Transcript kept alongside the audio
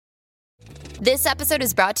This episode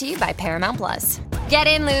is brought to you by Paramount Plus. Get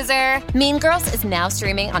in, loser! Mean Girls is now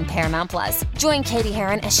streaming on Paramount Plus. Join Katie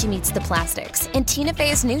Heron as she meets the plastics in Tina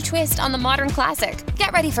Fey's new twist on the modern classic.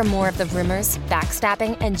 Get ready for more of the rumors,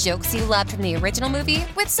 backstabbing, and jokes you loved from the original movie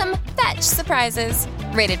with some fetch surprises.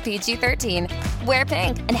 Rated PG-13. Wear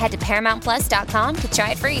pink and head to ParamountPlus.com to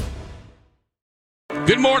try it free.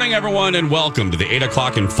 Good morning, everyone, and welcome to the 8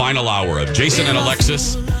 o'clock and final hour of Jason and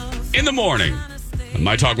Alexis in the morning. On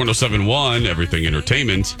My Talk 107.1, everything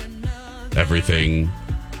entertainment, everything.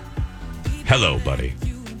 Hello, buddy.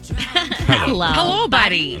 Hello. Hello,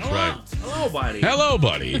 buddy. That's right. Hello, buddy. Hello,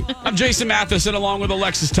 buddy. I'm Jason Matheson, along with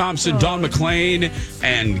Alexis Thompson, Dawn McClain,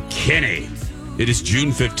 and Kenny. It is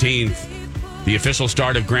June 15th, the official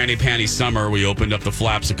start of Granny Panty Summer. We opened up the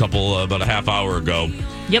flaps about a half hour ago.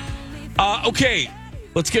 Yep. Okay.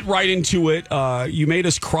 Let's get right into it. You made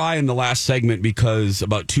us cry in the last segment because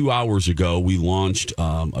about 2 hours ago, we launched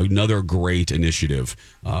another great initiative.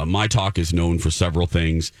 My Talk is known for several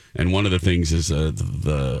things, and one of the things is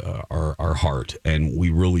our heart. And we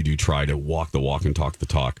really do try to walk the walk and talk the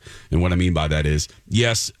talk. And what I mean by that is,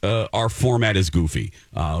 yes, our format is goofy.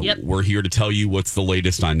 Yep. We're here to tell you what's the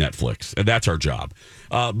latest on Netflix, and that's our job.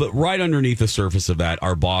 But right underneath the surface of that,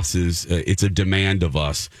 our bosses, it's a demand of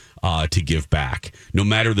us to give back, no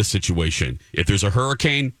matter the situation. If there's a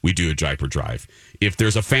hurricane, we do a diaper drive. If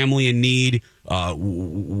there's a family in need,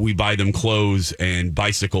 we buy them clothes and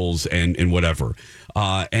bicycles and whatever.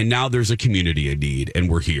 And now there's a community in need, and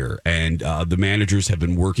we're here. And the managers have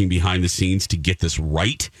been working behind the scenes to get this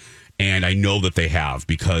right. And I know that they have,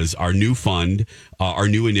 because our new fund, our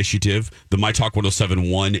new initiative, the My Talk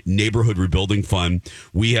 107.1 Neighborhood Rebuilding Fund,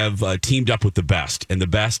 we have teamed up with the best. And the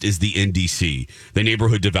best is the NDC, the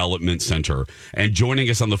Neighborhood Development Center. And joining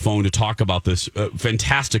us on the phone to talk about this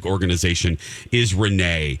fantastic organization is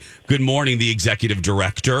Renee. Good morning, the executive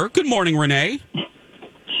director. Good morning, Renee.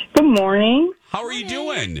 Good morning. How are you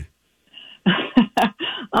doing?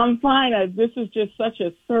 I'm fine. This is just such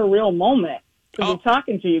a surreal moment to be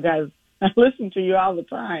talking to you guys. I listen to you all the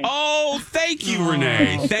time. Oh, thank you,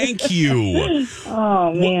 Renee. Thank you.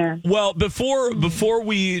 Oh, man. Well, before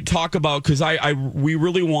we talk about, because we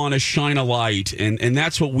really want to shine a light, and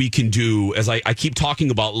that's what we can do. As I keep talking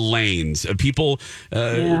about lanes, people,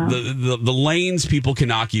 the lanes people can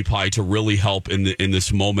occupy to really help in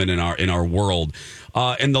this moment in our world.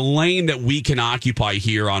 And the lane that we can occupy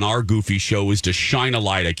here on our goofy show is to shine a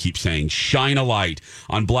light. I keep saying, shine a light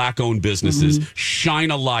on Black-owned businesses,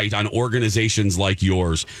 shine a light on organizations like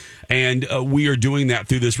yours. And we are doing that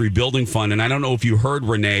through this rebuilding fund. And I don't know if you heard,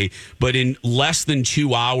 Renee, but in less than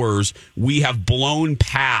 2 hours, we have blown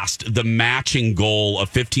past the matching goal of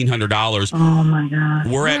 $1,500. Oh, my God.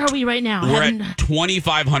 Where are we right now? We're at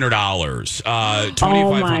 $2,500.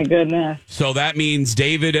 Oh, my goodness. So that means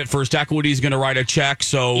David at First Equity is going to write a check.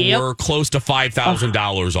 So we're close to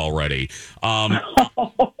 $5,000 already.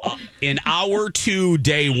 In hour 2,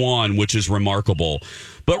 day 1, which is remarkable.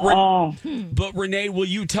 But Renee, will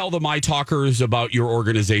you tell the My Talkers about your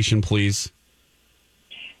organization, please?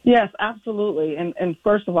 Yes, absolutely. And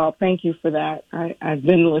first of all, thank you for that. I've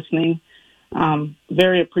been listening.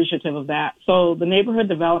 Very appreciative of that. So the Neighborhood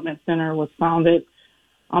Development Center was founded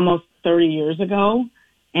almost 30 years ago.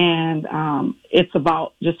 And it's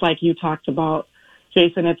about, just like you talked about,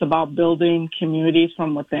 Jason, it's about building communities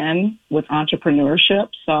from within with entrepreneurship.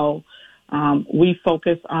 So we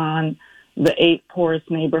focus on the 8 poorest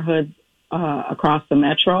neighborhoods across the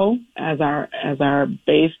metro as our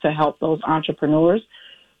base to help those entrepreneurs.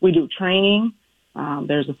 We do training.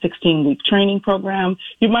 There's a 16-week training program.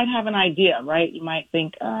 You might have an idea, right? You might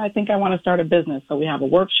think, I think I want to start a business. So we have a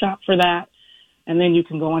workshop for that. And then you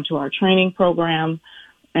can go into our training program,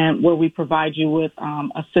 and where we provide you with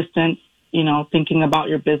assistance, thinking about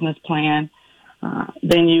your business plan.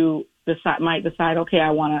 Then you might decide, okay,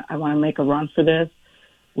 I want to make a run for this.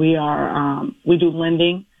 We do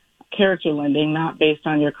lending, character lending, not based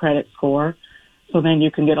on your credit score. So then you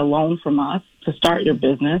can get a loan from us to start your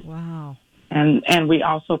business. Wow. And we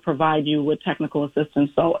also provide you with technical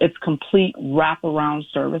assistance. So it's complete wraparound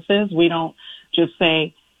services. We don't just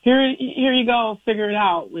say, here you go, figure it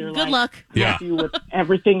out. We're Good luck. Help you with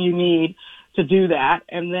everything you need to do that.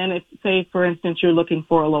 And then if, say, for instance, you're looking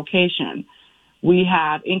for a location, we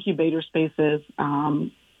have incubator spaces,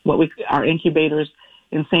 our incubators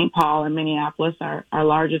in St. Paul and Minneapolis, our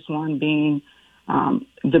largest one being the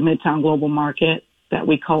Midtown Global Market that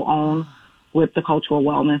we co-own with the Cultural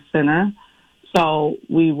Wellness Center. So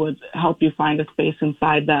we would help you find a space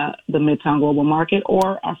inside the Midtown Global Market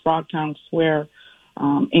or our Frogtown Square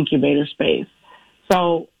incubator space.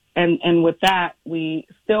 So, and with that, we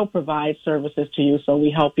still provide services to you. So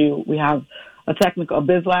we help you. We have a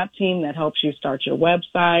biz lab team that helps you start your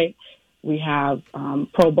website. We have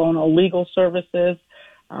pro bono legal services.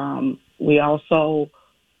 We also,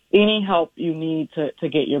 any help you need to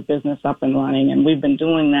get your business up and running. And we've been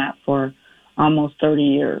doing that for almost 30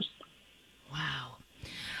 years. Wow.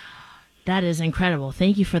 That is incredible.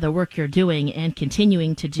 Thank you for the work you're doing and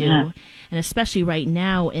continuing to do. Yeah. And especially right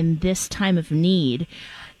now in this time of need,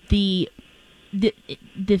 the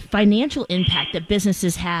financial impact that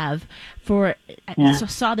businesses have for, I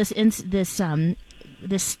saw this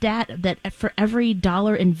stat that for every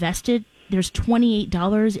dollar invested, there's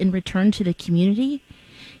 $28 in return to the community.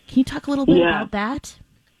 Can you talk a little bit about that?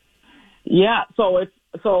 Yeah. So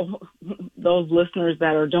those listeners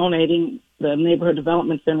that are donating, the Neighborhood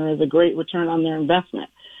Development Center is a great return on their investment.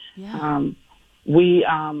 Yeah. And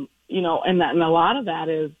a lot of that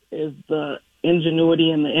is the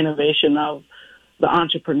ingenuity and the innovation of the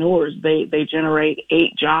entrepreneurs. They generate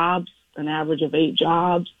 8 jobs, an average of 8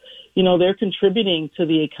 jobs. They're contributing to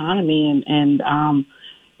the economy and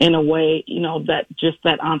in a way,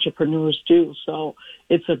 that entrepreneurs do. So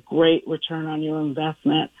it's a great return on your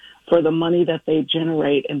investment for the money that they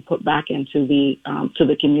generate and put back into to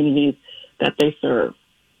the communities that they serve.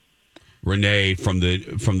 Renee from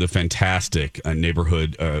the fantastic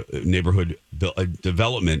neighborhood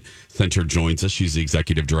development center joins us. She's the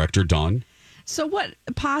executive director. Dawn. So, what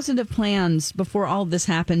positive plans before all of this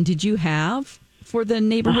happened did you have for the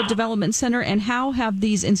neighborhood development center, and how have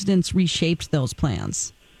these incidents reshaped those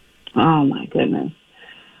plans? Oh my goodness!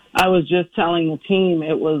 I was just telling the team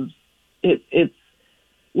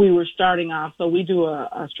we were starting off, so we do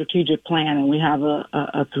a strategic plan, and we have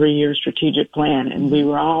a 3-year strategic plan, and we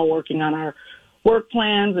were all working on our work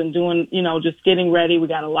plans and doing, just getting ready. We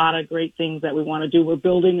got a lot of great things that we want to do. We're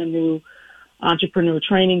building a new entrepreneur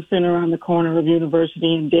training center on the corner of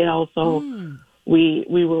University and Dale, so we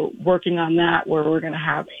were working on that, where we're going to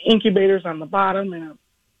have incubators on the bottom and a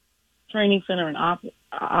training center and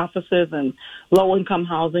offices and low-income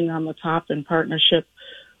housing on the top in partnership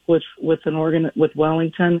with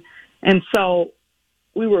Wellington. And so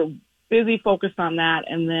we were busy focused on that.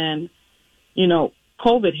 And then,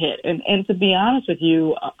 COVID hit. And to be honest with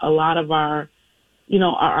you, a lot of our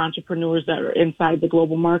entrepreneurs that are inside the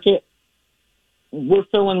global market, we're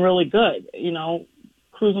feeling really good,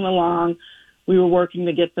 cruising along. We were working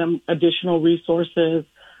to get them additional resources,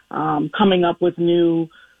 coming up with new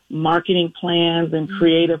marketing plans and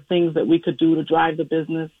creative things that we could do to drive the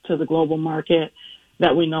business to the global market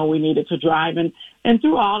that we know we needed to drive. And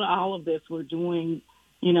through all of this, we're doing,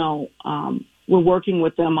 we're working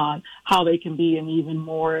with them on how they can be an even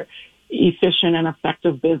more efficient and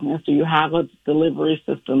effective business. Do you have a delivery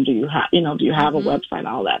system? Do you have a website?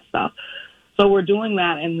 All that stuff. So we're doing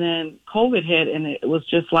that. And then COVID hit, and it was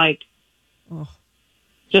just like the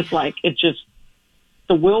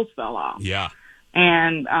wheels fell off. Yeah.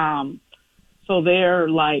 And so they're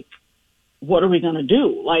like, what are we going to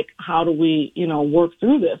do? Like, how do we, work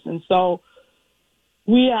through this? And so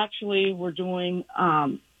we actually were doing,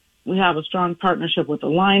 we have a strong partnership with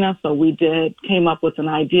Alina. So we came up with an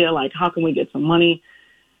idea, like, how can we get some money?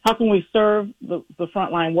 How can we serve the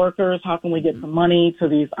frontline workers? How can we get some money to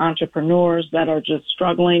these entrepreneurs that are just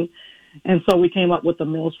struggling? And so we came up with the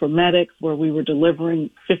Meals for Medics, where we were delivering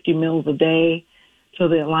 50 meals a day to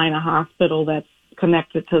the Alina Hospital that's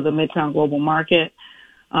connected to the Midtown Global Market.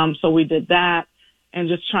 So we did that, and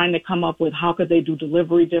just trying to come up with how could they do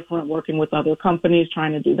delivery different, working with other companies,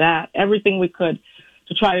 trying to do that, everything we could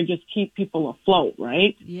to try to just keep people afloat,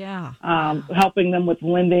 right? Yeah. Helping them with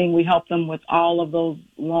lending. We helped them with all of those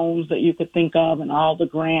loans that you could think of and all the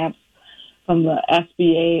grants from the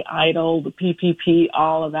SBA, EIDL, the PPP,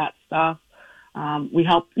 all of that stuff. We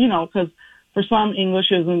helped, because for some,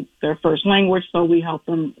 English isn't their first language, so we help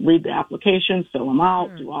them read the applications, fill them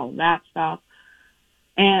out, do all of that stuff.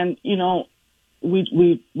 And,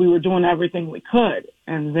 we were doing everything we could.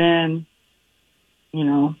 And then,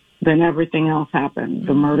 then everything else happened.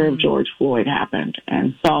 The murder of George Floyd happened.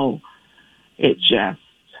 And so it just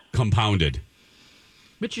compounded.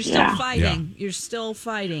 But you're still fighting. Yeah. You're still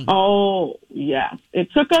fighting. Oh, yes. It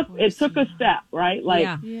took a step, right?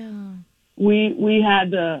 Like, we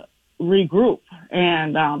had to regroup,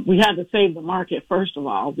 and we had to save the market, first of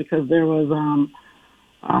all, because there was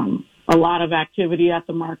a lot of activity at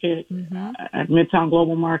the market, at Midtown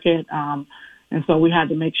Global Market. And so we had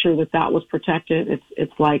to make sure that was protected.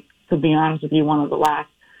 It's like, to be honest with you, one of the last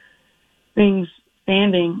things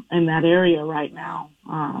standing in that area right now,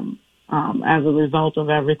 as a result of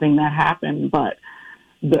everything that happened. But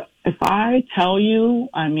if I tell you,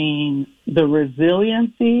 the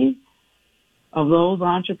resiliency of those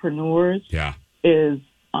entrepreneurs is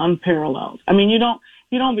unparalleled. I mean, you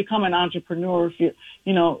don't become an entrepreneur if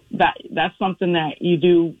that's something that you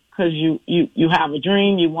do because you have a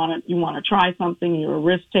dream, you want to try something, you're a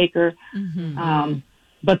risk taker.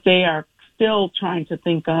 But they are still trying to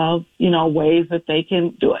think of, ways that they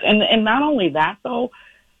can do it. And not only that though,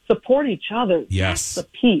 support each other. Yes. That's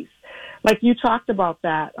the piece. Like you talked about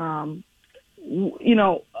that,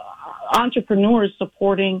 entrepreneurs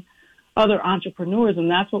supporting other entrepreneurs.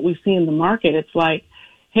 And that's what we see in the market. It's like,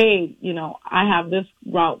 hey, I have this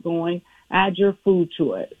route going, add your food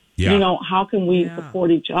to it. Yeah. How can we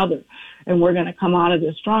support each other? And we're going to come out of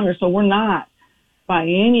this stronger. So we're not by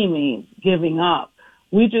any means giving up.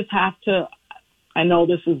 We just have to, I know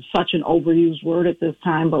this is such an overused word at this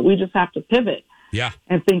time, but we just have to pivot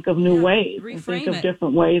and think of new ways and think of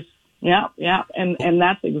different ways. Yeah. And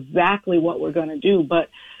that's exactly what we're going to do. But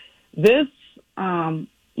this,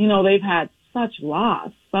 they've had such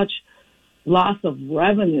loss of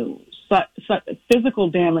revenue, such physical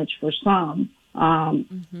damage for some,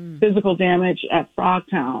 physical damage at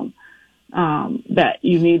Frogtown, that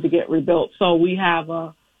you need to get rebuilt. So we have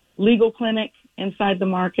a legal clinic inside the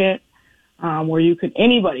market, where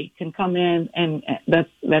anybody can come in, and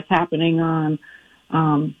that's happening on,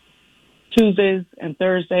 Tuesdays and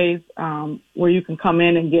Thursdays, where you can come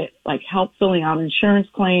in and get help filling out insurance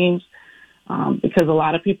claims, because a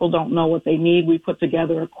lot of people don't know what they need. We put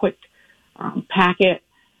together a quick, packet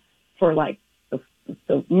for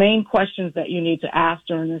the main questions that you need to ask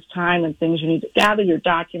during this time and things you need to gather your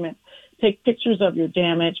documents, take pictures of your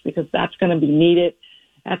damage because that's going to be needed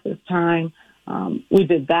at this time. We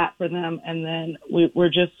did that for them, and then we're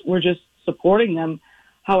just supporting them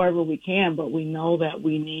however we can, but we know that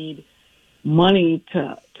we need money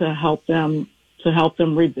to help them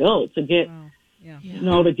rebuild, to get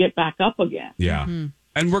to get back up again. Yeah.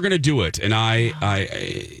 And we're going to do it. And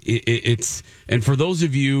and for those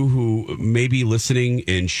of you who may be listening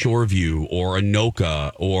in Shoreview or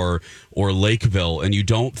Anoka or Lakeville, and you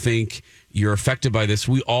don't think you're affected by this,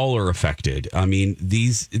 we all are affected. I mean,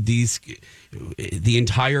 the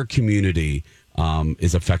entire community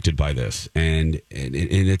is affected by this, and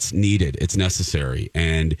it's needed. It's necessary.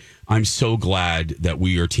 And I'm so glad that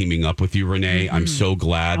we are teaming up with you, Renee. I'm so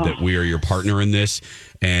glad that we are your partner in this.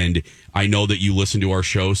 And I know that you listen to our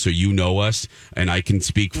show, so you know us, and I can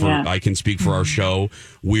speak for our show.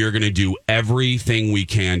 We are going to do everything we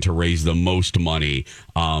can to raise the most money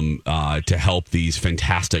to help these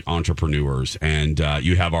fantastic entrepreneurs. And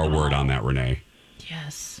you have our word on that, Renee.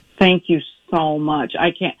 Yes. Thank you so much.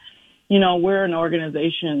 I can't. We're an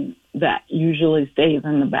organization that usually stays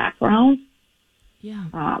in the background,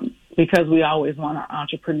 because we always want our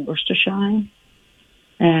entrepreneurs to shine.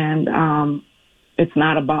 And it's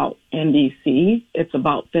not about NDC; it's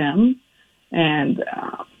about them. And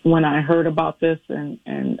when I heard about this,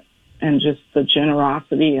 and just the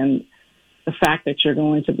generosity and the fact that you're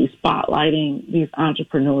going to be spotlighting these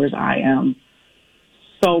entrepreneurs, I am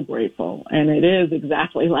so grateful. And it is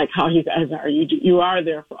exactly like how you guys are. You are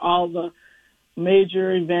there for all the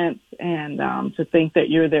major events, and to think that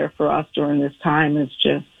you're there for us during this time is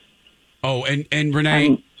just. Oh, and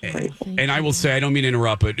Renee, and I will say, I don't mean to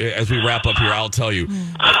interrupt, but as we wrap up here, I'll tell you,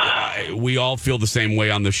 we all feel the same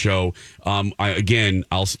way on the show. I'll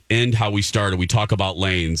end how we started. We talk about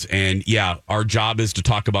lanes, and our job is to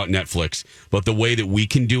talk about Netflix, but the way that we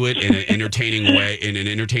can do it in an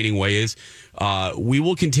entertaining way is we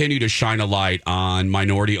will continue to shine a light on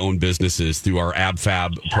minority-owned businesses through our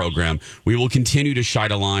AbFab program. We will continue to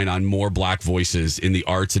shine a light on more Black voices in the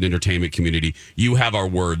arts and entertainment community. You have our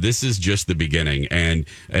word. This is just the beginning, and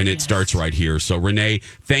it starts right here. So, Renee,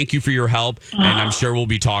 thank you for your help, and I'm sure we'll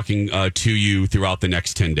be talking to you throughout the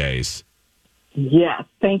next 10 days. Yes,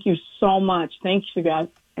 thank you so much. Thank you, guys.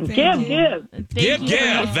 And give.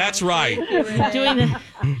 That's right. Doing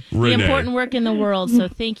the important work in the world. So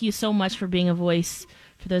thank you so much for being a voice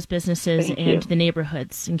for those businesses the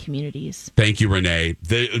neighborhoods and communities. Thank you, Renee.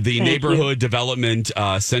 The Neighborhood Development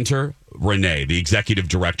Center, Renee, the executive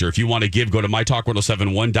director. If you want to give, go to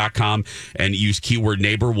mytalk1071.com and use keyword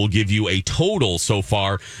neighbor. We'll give you a total so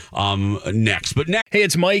far next. Hey,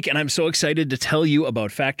 it's Mike, and I'm so excited to tell you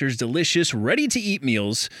about Factor's delicious, ready-to-eat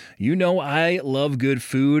meals. You know I love good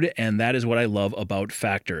food, and that is what I love about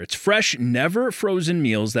Factor. It's fresh, never frozen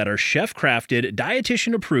meals that are chef-crafted,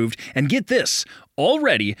 dietitian-approved, and get this, all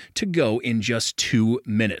ready to go in just 2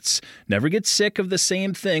 minutes. Never get sick of the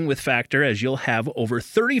same thing with Factor, as you'll have over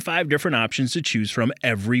 35 different options to choose from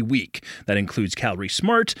every week. That includes Calorie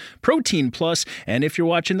Smart, Protein Plus, and if you're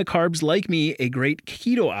watching the carbs like me, a great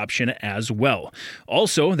keto option as well.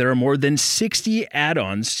 Also, there are more than 60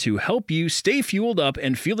 add-ons to help you stay fueled up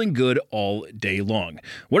and feeling good all day long.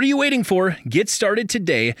 What are you waiting for? Get started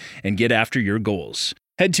today and get after your goals.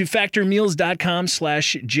 Head to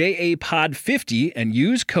factormeals.com/JAPOD50 and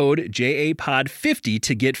use code JAPOD50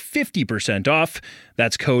 to get 50% off.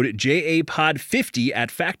 That's code JAPOD50 at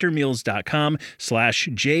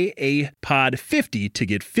factormeals.com/JAPOD50 to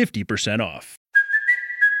get 50% off.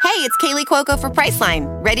 Hey, it's Kaylee Cuoco for Priceline.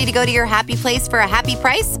 Ready to go to your happy place for a happy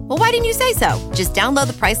price? Well, why didn't you say so? Just download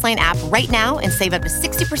the Priceline app right now and save up to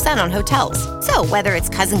 60% on hotels. So whether it's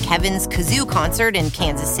Cousin Kevin's Kazoo Concert in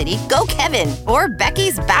Kansas City, go Kevin, or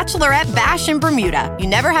Becky's Bachelorette Bash in Bermuda, you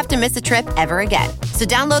never have to miss a trip ever again. So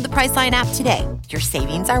download the Priceline app today. Your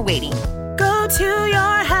savings are waiting. Go to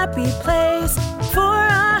your happy place for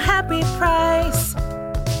a happy price.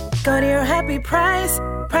 Go to your happy price,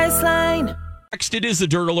 Priceline. Next, it is the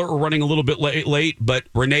Dirt Alert. We're running a little bit late, but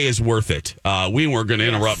Renee is worth it. We weren't going to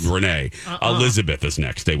interrupt Renee. Elizabeth is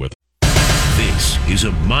next. Stay with us. This is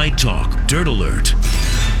a My Talk Dirt Alert.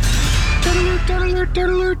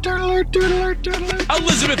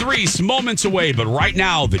 Elizabeth Reese, moments away, but right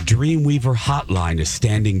now, the Dreamweaver hotline is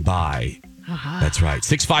standing by. That's right.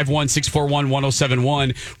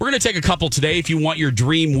 651-641-1071. We're going to take a couple today. If you want your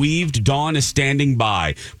dream weaved, Dawn is standing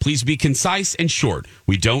by. Please be concise and short.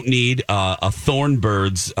 We don't need a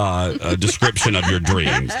Thornbird's description of your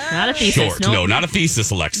dreams. Not a thesis. Short. No, not a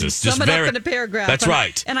thesis, Alexis. Sum it up in a paragraph. That's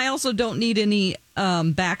right. And I also don't need any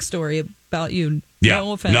backstory about you. Yeah,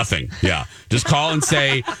 no offense. Nothing. Yeah. Just call and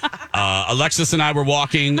say, Alexis and I were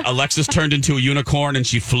walking. Alexis turned into a unicorn and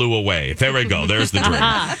she flew away. There we go. There's the dream.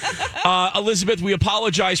 Elizabeth, we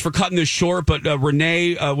apologize for cutting this short, but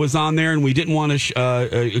Renee was on there and we didn't want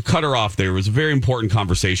to cut her off there. It was a very important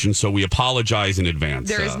conversation, so we apologize in advance.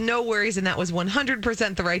 There is no worries, and that was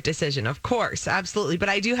 100% the right decision, of course. Absolutely. But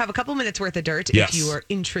I do have a couple minutes worth of dirt if you are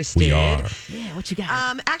interested. We are. Yeah, what you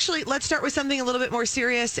got? Actually, let's start with something a little bit more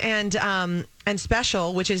serious and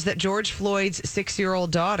special, which is that George Floyd's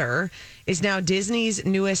 6-year-old daughter is now Disney's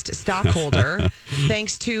newest stockholder,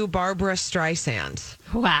 thanks to Barbara Streisand.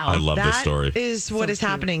 Wow. I love this story. That is what is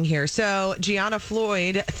happening here. So Gianna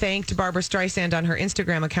Floyd thanked Barbara Streisand on her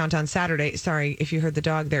Instagram account on Saturday. Sorry if you heard the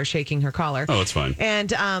dog there shaking her collar. Oh, it's fine.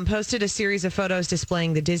 And posted a series of photos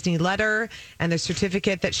displaying the Disney letter and the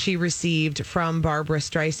certificate that she received from Barbara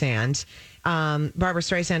Streisand. Barbara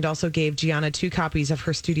Streisand also gave Gianna 2 copies of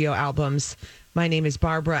her studio albums, My Name is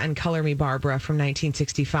Barbara and Color Me Barbara, from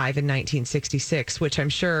 1965 and 1966, which I'm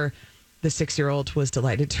sure the 6-year-old was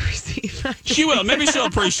delighted to receive. She will. Maybe she'll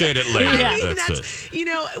appreciate it later. I mean, that's you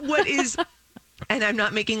know, what is... And I'm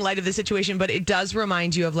not making light of the situation, but it does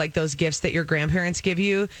remind you of like those gifts that your grandparents give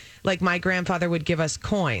you. Like my grandfather would give us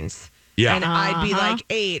coins. Yeah. And I'd be like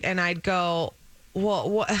 8 and I'd go, well,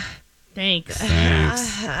 what? Thanks.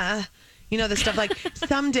 You know, the stuff like,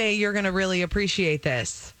 someday you're going to really appreciate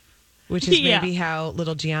this, which is maybe how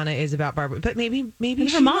little Gianna is about Barbara. But maybe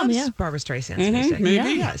she mom, loves Barbara Streisand's music.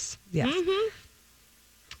 Maybe. Yes.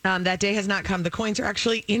 That day has not come. The coins are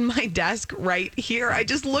actually in my desk right here. I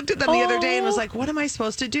just looked at them the other day and was like, what am I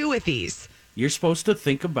supposed to do with these? You're supposed to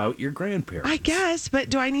think about your grandparents. I guess, but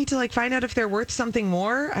do I need to like find out if they're worth something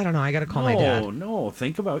more? I don't know. I got to call my dad. No,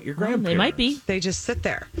 think about your grandparents. They might be. They just sit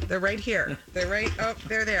there. They're right here. They're right. Oh,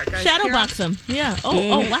 they're there. Guys, Shadow box them. Yeah.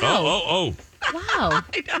 Oh, wow. Oh. Wow.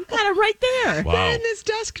 I'm kind of right there. Wow. They're in this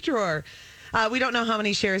desk drawer. We don't know how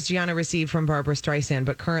many shares Gianna received from Barbara Streisand,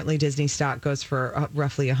 but currently Disney stock goes for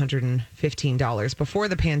roughly $115. Before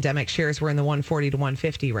the pandemic, shares were in the $140 to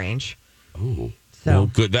 $150 range. Oh. So, well,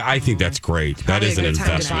 good. I think that's great. That is an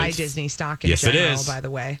investment. Time to buy Disney stock in yes, general, it is. By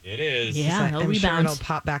the way. It is. Yeah, I'm sure it'll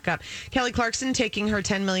pop back up. Kelly Clarkson taking her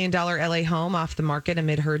 $10 million LA home off the market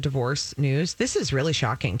amid her divorce news. This is really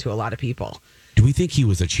shocking to a lot of people. Do we think he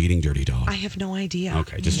was a cheating dirty dog? I have no idea.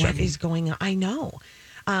 Okay, just checking. What is going on? I know.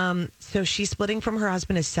 So she's splitting from her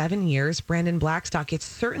husband of 7 years, Brandon Blackstock. It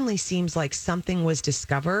certainly seems like something was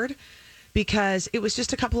discovered, because it was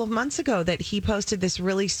just a couple of months ago that he posted this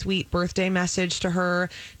really sweet birthday message to her.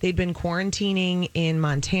 They'd been quarantining in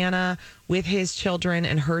Montana with his children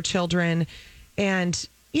and her children. And,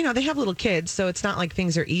 you know, they have little kids, so it's not like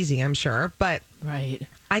things are easy, I'm sure. But right.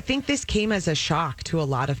 I think this came as a shock to a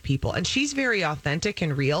lot of people. And she's very authentic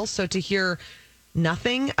and real. So to hear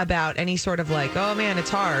Nothing about any sort of like, oh man, it's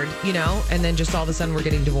hard, and then just all of a sudden we're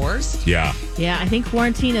getting divorced. Yeah. Yeah, I think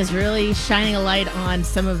quarantine is really shining a light on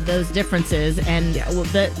some of those differences, and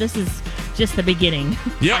this is just the beginning.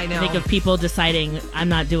 Yeah, I know. I think of people deciding, I'm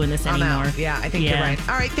not doing this I'm anymore. out. Yeah, I think you're right.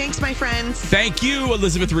 All right, thanks, my friends. Thank you,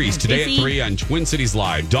 Elizabeth Reese. Today at 3 on Twin Cities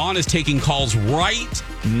Live. Dawn is taking calls right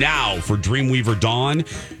now for Dreamweaver Dawn.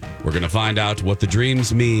 We're going to find out what the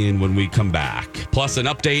dreams mean when we come back. Plus, an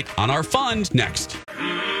update on our fund next.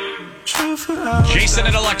 Jason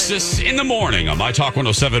and Alexis in the morning on My Talk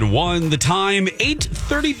 107.1. The time,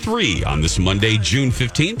 8:33 on this Monday, June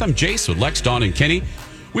 15th. I'm Jace with Lex, Dawn, and Kenny.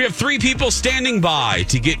 We have 3 people standing by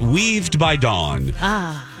to get weaved by Dawn.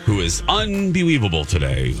 Who is unbelievable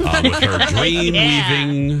today with her dream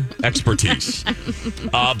weaving expertise.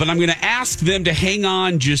 But I'm going to ask them to hang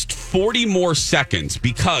on just 40 more seconds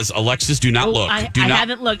because, Alexis, do not look. I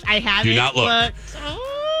haven't looked. I haven't do not look. looked.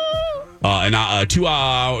 And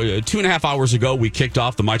 2.5 hours ago, we kicked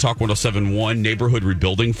off the My Talk 107.1 Neighborhood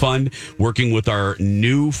Rebuilding Fund, working with our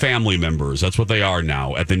new family members. That's what they are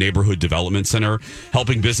now at the Neighborhood Development Center,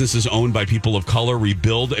 helping businesses owned by people of color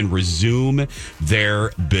rebuild and resume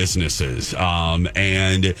their businesses.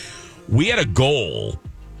 And we had a goal.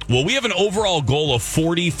 Well, we have an overall goal of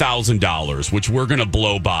 $40,000, which we're going to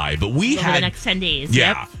blow by. But we Over had the next 10 days.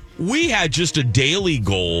 Yeah. Yep. We had just a daily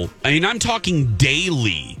goal. I mean, I'm talking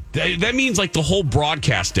daily. That means like the whole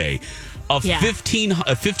broadcast day of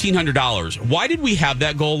 $1,500. Why did we have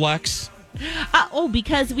that goal, Lex?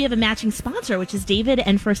 Because we have a matching sponsor, which is David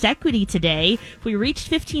and First Equity today. If we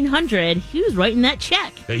reached $1,500, he was writing that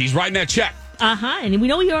check. He's writing that check. And we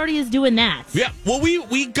know he already is doing that. Yeah. Well,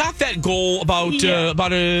 we got that goal about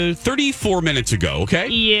 34 minutes ago. Okay.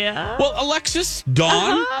 Yeah. Well, Alexis,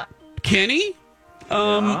 Dawn, Kenny.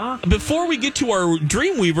 Before we get to our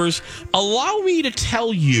Dreamweavers, allow me to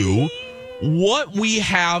tell you what we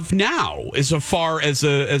have now as far as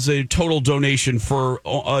a total donation for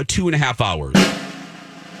 2.5 hours.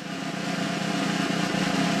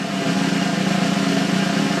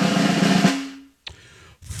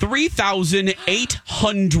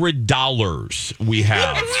 $3,800 we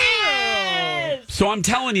have. So I'm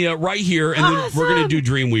telling you right here, and then we're going to do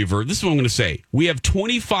Dreamweaver. This is what I'm going to say. We have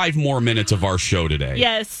 25 more minutes of our show today.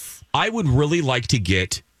 Yes. I would really like to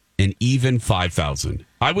get an even 5,000.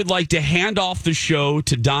 I would like to hand off the show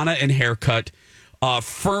to Donna and Haircut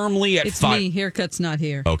firmly at It's 5. me. Haircut's not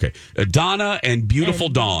here. Okay. Donna and beautiful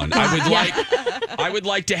Dawn. I would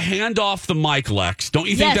like to hand off the mic, Lex. Don't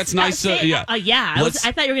you think that's nice? Yeah. I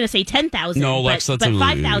thought you were going to say 10,000. No, Lex, but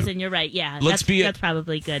 5,000, you're right. Yeah. That's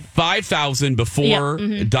probably good. 5,000 before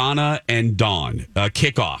Donna and Dawn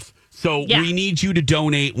kick off. So we need you to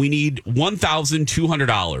donate. We need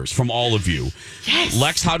 $1,200 from all of you. Yes.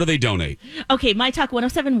 Lex, how do they donate? Okay,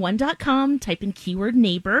 mytalk1071.com. Type in keyword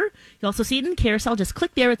neighbor. You'll also see it in the carousel. Just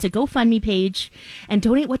click there. It's a GoFundMe page and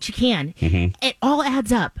donate what you can. Mm-hmm. It all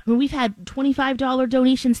adds up. I mean, we've had $25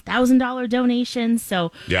 donations, $1,000 donations.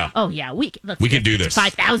 So, we can do this.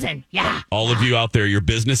 5,000. Yeah. All of you out there, your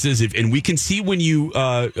businesses, and we can see when you,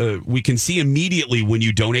 we can see immediately when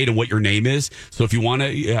you donate and what your name is. So if you want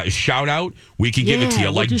to shout out, we can give it to you.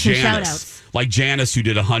 Like Janice, who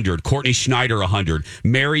did 100, Courtney Schneider 100,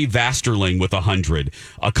 Mary Vasterling with 100,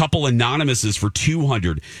 a couple anonymouses for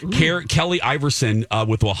 200, Kelly Iverson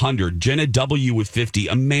with 100, Jenna W with 50,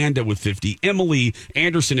 Amanda with 50, Emily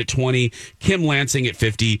Anderson at 20, Kim Lansing at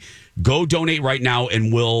 50. Go donate right now,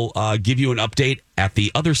 and we'll give you an update at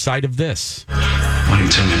the other side of this. Why don't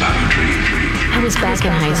you tell me about your dream? I was back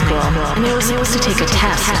in high school, and I was supposed to take a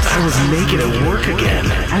test. I was naked at work again.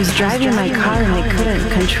 I was driving my car, and I couldn't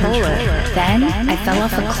control it. Then I fell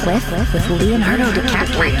off a cliff with Leonardo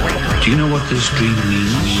DiCaprio. Do you know what this dream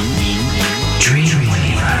means?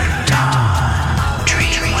 Dreamweaver Dawn.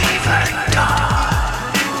 Dreamweaver Dawn.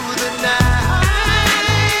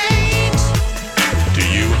 Do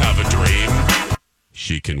you have a dream?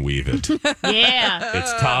 She can weave it. Yeah.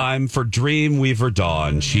 It's time for Dreamweaver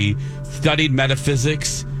Dawn. She studied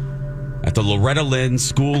metaphysics at the Loretta Lynn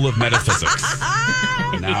School of Metaphysics.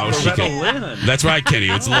 Now she can. That's right, Kenny.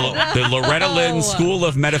 It's the Loretta Lynn School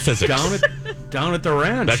of Metaphysics. Down at the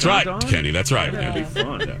ranch. That's right, Dawn? Kenny. That's right. That'd be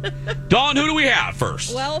fun. Dawn, who do we have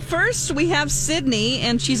first? Well, first we have Sydney,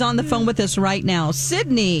 and she's on the phone with us right now.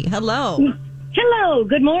 Sydney, hello. Hello.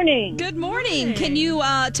 Good morning. Good morning. Hey. Can you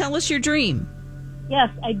tell us your dream? Yes,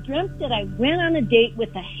 I dreamt that I went on a date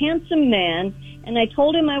with a handsome man, and I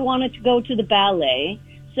told him I wanted to go to the ballet.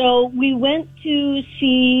 So we went to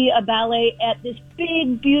see a ballet at this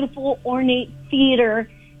big, beautiful, ornate theater,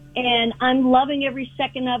 and I'm loving every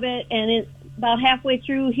second of it. And about halfway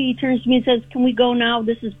through, he turns to me and says, "Can we go now?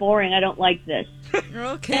 This is boring. I don't like this."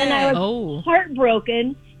 Okay. And I was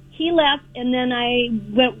heartbroken. He left, and then I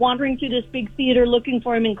went wandering through this big theater looking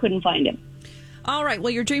for him and couldn't find him. All right.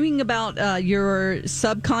 Well, you're dreaming about your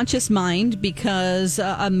subconscious mind because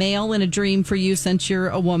a male in a dream for you, since you're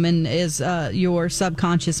a woman, is your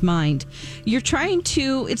subconscious mind. You're trying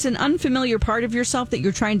to, it's an unfamiliar part of yourself that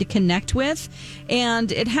you're trying to connect with,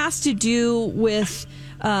 and it has to do with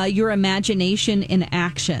your imagination in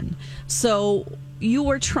action. So you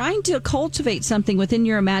were trying to cultivate something within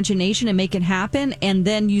your imagination and make it happen, and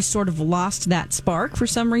then you sort of lost that spark for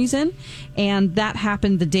some reason, and that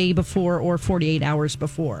happened the day before or 48 hours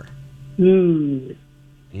before. Wow,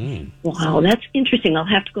 that's interesting. I'll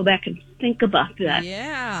have to go back and think about that.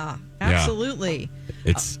 Yeah, absolutely.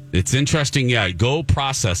 Yeah. It's interesting. Yeah, go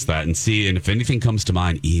process that and see, and if anything comes to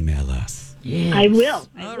mind, email us. Yes. I will.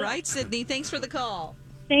 All right, Sydney, thanks for the call.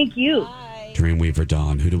 Thank you. Bye. Dreamweaver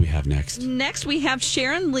Dawn, who do we have next? Next, we have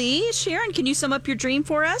Sharon Lee. Sharon, can you sum up your dream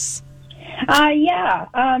for us? Yeah.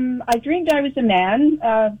 I dreamed I was a man,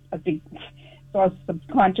 so I was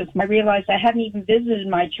subconscious. I realized I hadn't even visited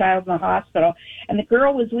my child in the hospital, and the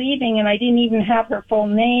girl was leaving, and I didn't even have her full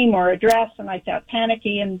name or address, and I felt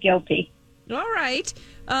panicky and guilty. All right.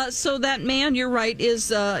 So that man, you're right,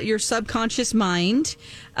 is your subconscious mind.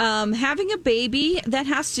 Having a baby, that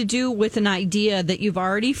has to do with an idea that you've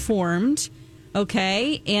already formed,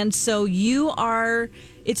 okay? And so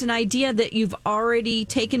it's an idea that you've already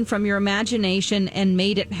taken from your imagination and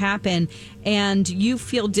made it happen, and you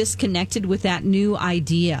feel disconnected with that new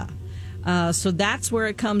idea. So that's where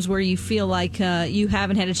it comes, where you feel like you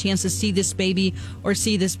haven't had a chance to see this baby or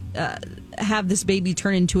see this, have this baby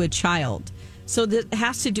turn into a child. So that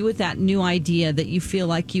has to do with that new idea that you feel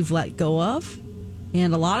like you've let go of.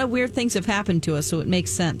 And a lot of weird things have happened to us, so it makes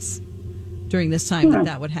sense during this time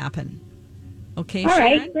that would happen. Okay, All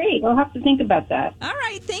Sharon? right, great. We'll have to think about that. All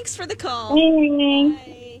right, thanks for the call.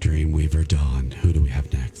 Bye. Dreamweaver Dawn, who do we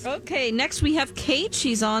have next? Okay, next we have Kate.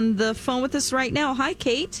 She's on the phone with us right now. Hi,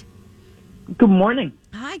 Kate. Good morning.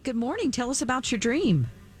 Hi, good morning. Tell us about your dream.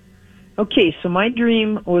 Okay, so my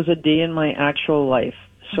dream was a day in my actual life.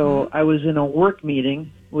 So I was in a work meeting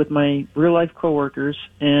with my real-life coworkers,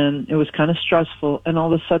 and it was kind of stressful, and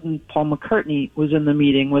all of a sudden Paul McCartney was in the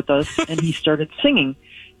meeting with us, and he started singing,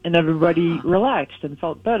 and everybody relaxed and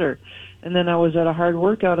felt better. And then I was at a hard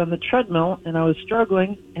workout on the treadmill, and I was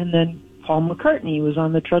struggling, and then Paul McCartney was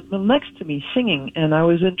on the treadmill next to me singing, and I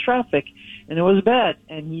was in traffic, and it was bad,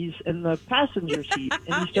 and he's in the passenger seat,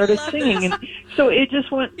 and he started singing, and so it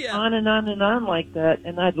just went on and on and on like that,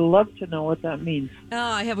 and I'd love to know what that means. Oh,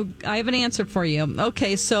 I have an answer for you.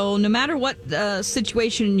 Okay, so no matter what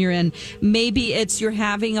situation you're in, maybe it's you're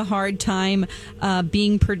having a hard time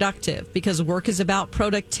being productive because work is about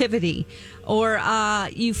productivity, or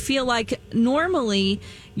you feel like normally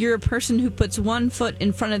you're a person who puts one foot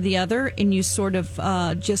in front of the other and you sort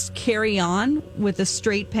of just carry on with a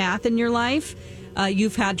straight path in your life.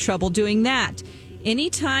 You've had trouble doing that.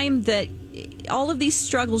 Anytime that all of these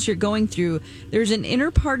struggles you're going through, there's an inner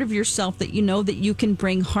part of yourself that you know that you can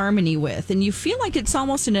bring harmony with. And you feel like it's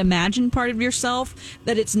almost an imagined part of yourself,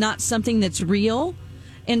 that it's not something that's real.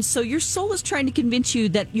 And so your soul is trying to convince you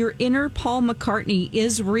that your inner Paul McCartney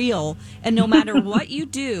is real. And no matter what you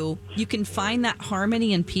do, you can find that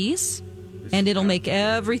harmony and peace, and it'll make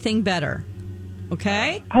everything better.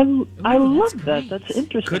 Okay? I love that. That's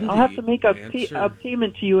interesting. I'll have to make a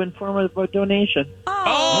payment to you in form of a donation.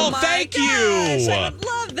 Oh, thank you. I would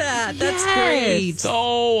love that. That's great.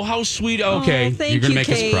 Oh, how sweet. Okay, thank you're going to you, make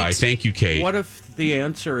Kate. us cry. Thank you, Kate. What if the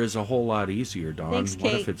answer is a whole lot easier, Dawn? Thanks,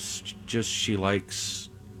 What Kate. if it's just she likes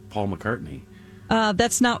Paul McCartney?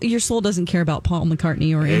 That's not, your soul doesn't care about Paul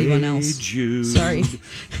McCartney or anyone else. Jude, Sorry.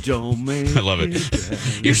 Don't make I love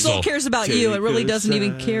it. Your soul cares about you. It really doesn't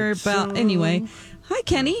even care about, anyway. Hi,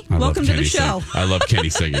 Kenny. I love Welcome to Kenny the show. I love Kenny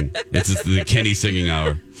singing. It's the Kenny singing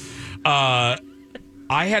hour.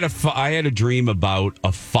 I had a dream about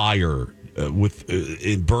a fire with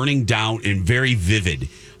it burning down and very vivid.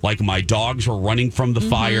 Like my dogs were running from the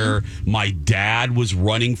fire. My dad was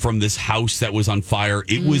running from this house that was on fire.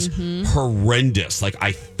 It was horrendous. Like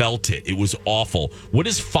I felt it. It was awful. What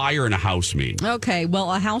does fire in a house mean? Okay,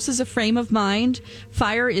 well, a house is a frame of mind.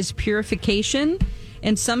 Fire is purification.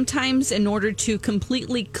 And sometimes in order to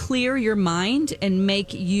completely clear your mind and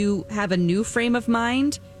make you have a new frame of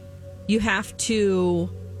mind, you have to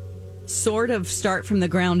sort of start from the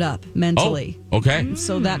ground up mentally. Oh, okay.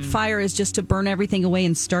 So that fire is just to burn everything away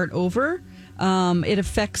and start over. It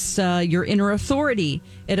affects your inner authority.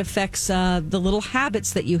 It affects the little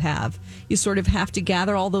habits that you have. You sort of have to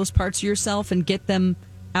gather all those parts of yourself and get them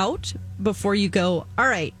out before you go, all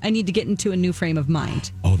right, I need to get into a new frame of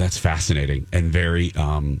mind. Oh, that's fascinating and very,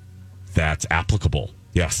 that's applicable.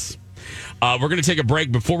 Yes. We're going to take a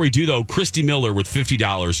break. Before we do, though, Christy Miller with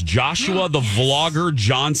 $50. Joshua the Vlogger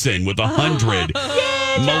Johnson with $100.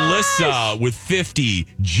 Melissa with $50.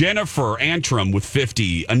 Jennifer Antrim with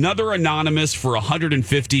 $50. Another anonymous for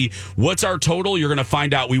 $150. What's our total? You're going to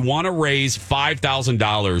find out. We want to raise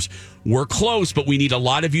 $5,000. We're close, but we need a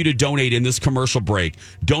lot of you to donate in this commercial break.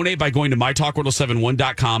 Donate by going to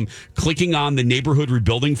mytalk1071.com, clicking on the Neighborhood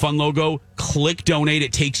Rebuilding Fund logo. Click donate.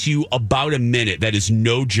 It takes you about a minute. That is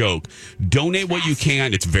no joke. Donate what you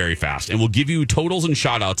can. It's very fast. And we'll give you totals and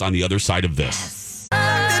shout outs on the other side of this.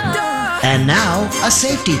 And now, a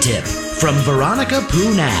safety tip from Veronica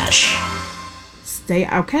Pooh Nash. Stay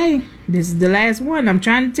okay. This is the last one. I'm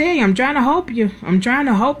trying to tell you. I'm trying to help you. I'm trying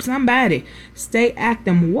to help somebody. Stay at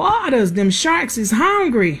them waters. Them sharks is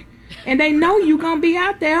hungry. And they know you gonna be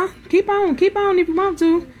out there. Keep on if you want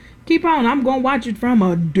to. Keep on. I'm gonna watch it from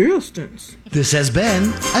a distance. This has been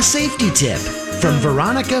a safety tip from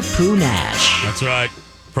Veronica Pooh Nash. That's right.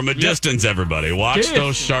 From a distance, everybody. Watch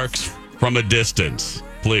those sharks from a distance,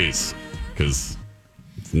 please. Because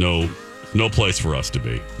no place for us to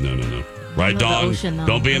be. No. Right, Dawn? Ocean,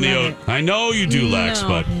 don't be in the ocean. I know you do, Lex,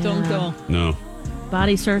 but don't go. No.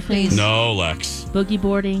 Body surfing. No, Lex. Boogie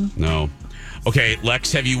boarding. No. Okay,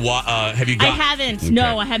 Lex, have you got? I haven't. Okay.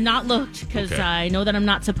 No, I have not looked because I know that I'm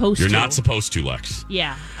not supposed to. You're not supposed to, Lex.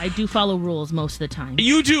 Yeah, I do follow rules most of the time.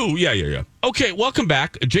 You do? Yeah. Okay, welcome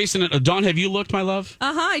back. Jason, Dawn, have you looked, my love?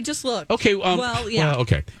 I just looked. Okay, well, yeah.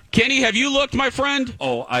 Okay. Kenny, have you looked, my friend?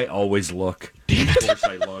 Oh, I always look. Of course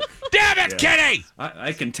I look. Damn it, Kenny!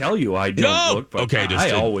 I can tell you I don't look, but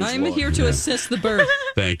I always I'm look. here to assist the birth.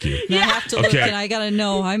 Thank you. I have to look, and I got to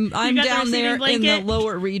know. I'm down there in the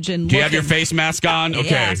lower region. Do you have your face mask on? Okay.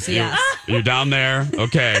 Yes. You're down there?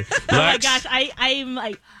 Okay. Lex, oh my gosh, I'm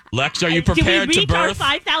like... Lex, are you prepared to birth?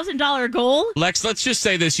 Our $5,000 goal? Lex, let's just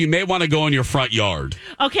say this. You may want to go in your front yard.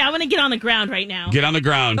 Okay, I'm going to get on the ground right now. Get on the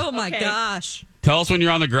ground. Oh, my gosh. Tell us when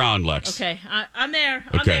you're on the ground, Lex. Okay, I'm there.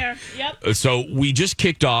 I'm there. Yep. So we just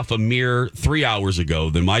kicked off a mere 3 hours ago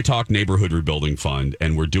the My Talk Neighborhood Rebuilding Fund,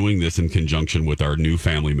 and we're doing this in conjunction with our new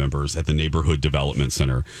family members at the Neighborhood Development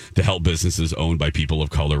Center to help businesses owned by people of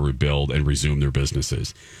color rebuild and resume their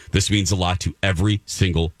businesses. This means a lot to every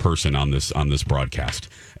single person on this broadcast,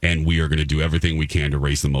 and we are going to do everything we can to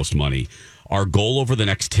raise the most money. Our goal over the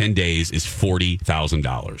next 10 days is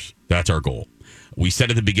 $40,000. That's our goal. We said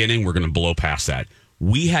at the beginning, we're going to blow past that.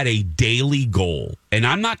 We had a daily goal, and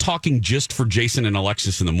I'm not talking just for Jason and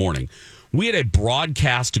Alexis in the morning. We had a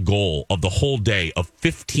broadcast goal of the whole day of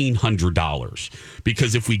 $1,500,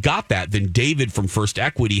 because if we got that, then David from First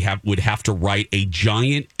Equity would have to write a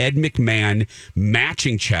giant Ed McMahon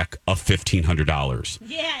matching check of $1,500.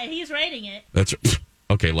 Yeah, he's writing it. That's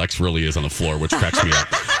okay. Lex really is on the floor, which cracks me up.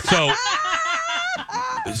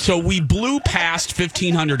 So we blew past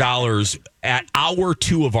 $1,500 at hour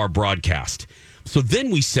 2 of our broadcast. So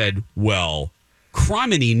then we said, well,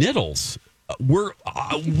 criminy niddles.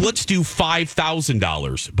 Let's do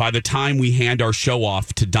 $5,000 by the time we hand our show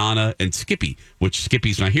off to Donna and Skippy, which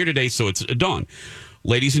Skippy's not here today, so it's Dawn.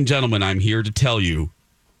 Ladies and gentlemen, I'm here to tell you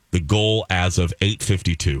the goal as of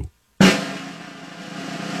 8:52.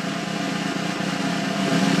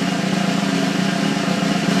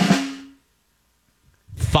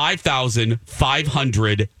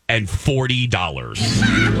 $5,540.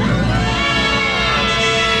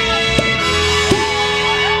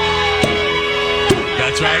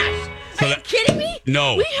 That's right. Are you kidding me?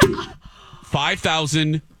 No.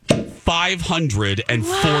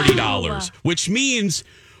 $5,540, which means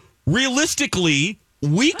realistically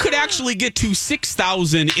we could actually get to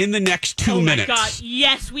 6,000 in the next 2 minutes. Oh my God.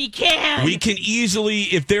 Yes, we can. We can easily,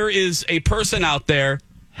 if there is a person out there.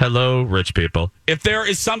 Hello, rich people. If there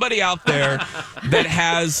is somebody out there that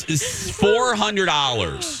has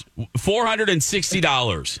 $400,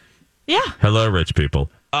 $460. Yeah. Hello, rich people.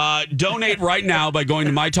 Donate right now by going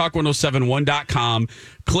to mytalk1071.com.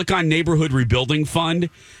 Click on Neighborhood Rebuilding Fund,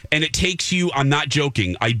 and it takes you, I'm not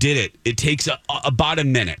joking, I did it. It takes about a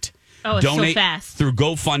minute. Oh, it's Donate so fast. through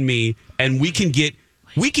GoFundMe, and we can get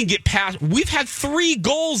past. We've had 3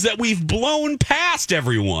 goals that we've blown past,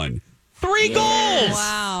 everyone. 3 goals.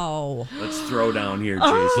 Wow. Let's throw down here,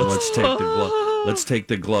 Jason. Let's take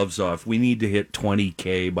the gloves off. We need to hit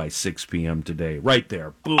 20K by 6 p.m. today. Right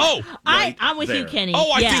there. Boom. Oh, I'm with you, Kenny.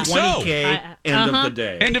 Oh, I think so. 20K, end of the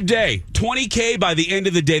day. End of day. 20K by the end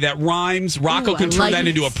of the day. That rhymes. Rocco can turn that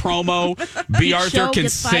into a promo. B. Arthur can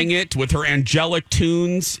sing it with her angelic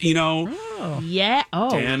tunes, you know. Yeah. Oh,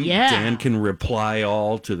 Dan, yeah. Dan can reply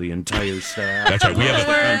all to the entire staff. That's right. We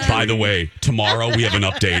have, by the way, tomorrow we have an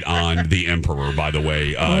update on the Emperor. By the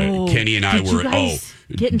way, Kenny and I Did you were. guys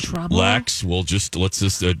get in trouble? Lex, we'll tease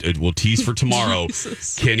for tomorrow.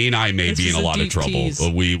 Kenny and I may This be in is a a lot of deep trouble. tease.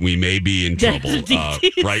 We may be in That's trouble, a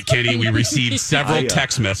deep tease. right, Kenny? We received several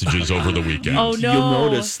text messages over the weekend. Oh, no. You'll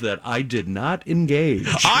notice that I did not engage.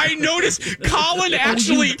 I noticed Colin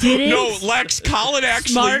actually. didn't? No, Lex. Colin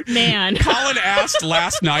actually. Smart man. Colin asked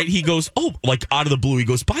last night. He goes, like out of the blue. He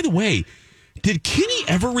goes, by the way, did Kenny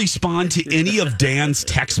ever respond to any of Dan's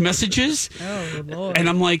text messages? Oh, Lord. And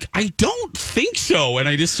I'm like, I don't think so. And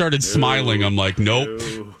I just started smiling. I'm like, nope.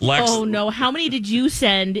 Lex. Oh, no. How many did you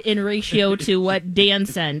send in ratio to what Dan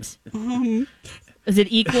sent? Is it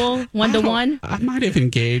equal 1 to 1? I might have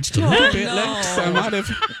engaged a little bit, Lex.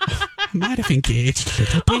 I might have engaged a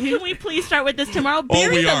little Oh, can we please start with this tomorrow?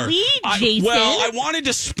 Bury we the are. lead, Jason. I wanted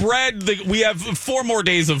to spread we have 4 more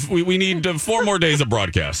days of. We need 4 more days of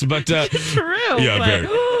broadcast, but True. Yeah, but very.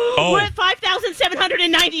 we're at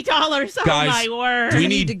 $5,790. Oh, Guys, my word. we We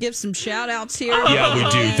need need to give some shout outs here. Yeah, we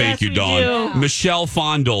do. yes, Thank you, we Dawn. do. Michelle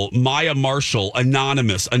Fondle, Maya Marshall,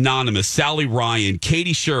 Anonymous, Sally Ryan,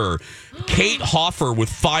 Katie Scher, Kate Hoffer with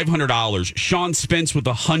 $500, Sean Spence with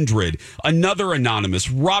 $100, another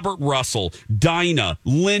Anonymous, Robert Russell, Dinah,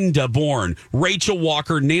 Linda Bourne, Rachel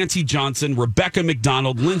Walker, Nancy Johnson, Rebecca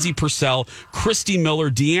McDonald, Lindsay Purcell, Christy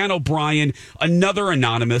Miller, Deanne O'Brien, another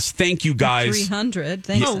Anonymous. Thank you, guys. 300.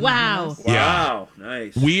 Thanks. Oh, wow. Wow,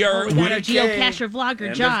 nice. We are. We got our geocacher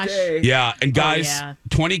vlogger, Josh. Yeah, and guys, yeah.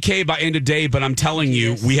 20K by end of day, but I'm telling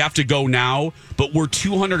you, we have to go now, but we're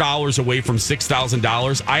 $200 away from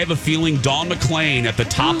 $6,000. I have a feeling Dawn McClain at the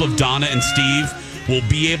top of Donna and Steve will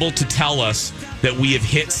be able to tell us that we have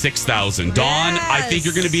hit 6,000. Dawn, I think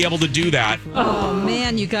you're going to be able to do that. Oh,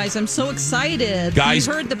 man, you guys, I'm so excited. Guys-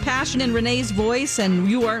 You heard the passion in Renee's voice, and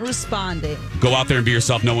you aren't responding. Go out there and be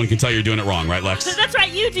yourself. No one can tell you're doing it wrong, right, Lex? That's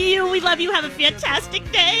right. You do you. We love you. Have a fantastic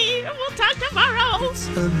day. We'll talk tomorrow.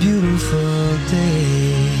 A beautiful day.